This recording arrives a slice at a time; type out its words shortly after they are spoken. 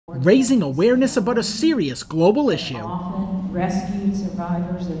raising awareness about a serious global issue. Often rescued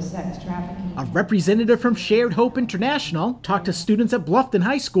survivors of sex trafficking. A representative from Shared Hope International talked to students at Bluffton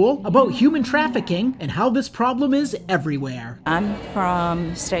High School about human trafficking and how this problem is everywhere. I'm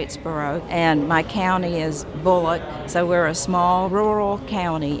from Statesboro, and my county is Bullock, so we're a small rural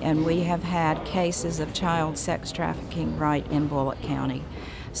county, and we have had cases of child sex trafficking right in Bullock County.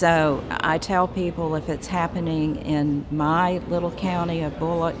 So I tell people if it's happening in my little county of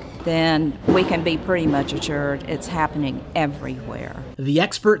Bullock, then we can be pretty much assured it's happening everywhere. The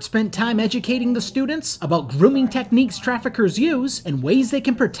expert spent time educating the students about grooming techniques traffickers use and ways they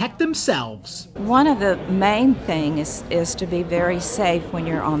can protect themselves. One of the main things is to be very safe when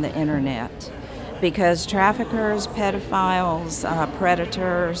you're on the internet, because traffickers, pedophiles,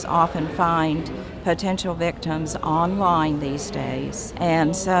 predators often find potential victims online these days.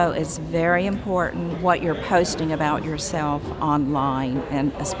 And so it's very important what you're posting about yourself online,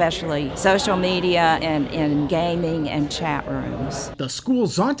 and especially social media and in gaming and chat rooms. The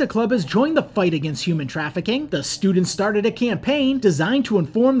school's Zonta club has joined the fight against human trafficking. The students started a campaign designed to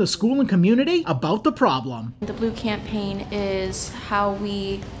inform the school and community about the problem. The Blue campaign is how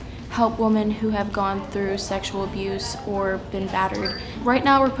we help women who have gone through sexual abuse or been battered. Right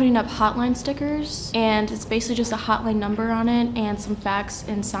now we're putting up hotline stickers, and it's basically just a hotline number on it and some facts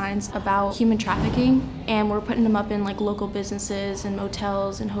and signs about human trafficking, and we're putting them up in like local businesses and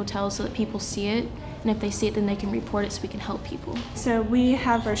motels and hotels so that people see it, and if they see it then they can report it so we can help people. So we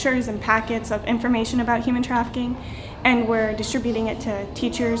have brochures and packets of information about human trafficking, and we're distributing it to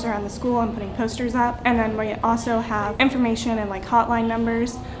teachers around the school and putting posters up. And then we also have information and like hotline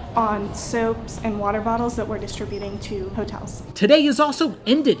numbers on soaps and water bottles that we're distributing to hotels. Today is also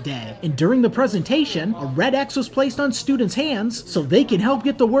End It Day, and during the presentation, a red X was placed on students' hands so they can help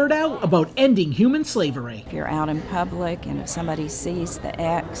get the word out about ending human slavery. If you're out in public and if somebody sees the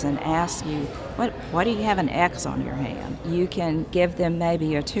X and asks you, why do you have an X on your hand? You can give them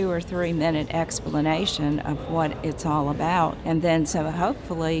maybe a 2 or 3 minute explanation of what it's all about, and then so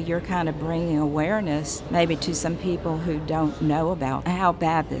hopefully you're kind of bringing awareness maybe to some people who don't know about how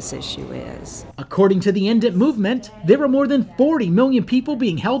bad this issue is. According to the End It movement, there are more than 40 million people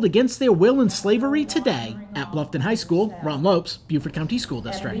being held against their will in slavery today. At Bluffton High School, Ron Lopes, Beaufort County School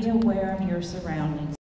District. Be aware of your surroundings.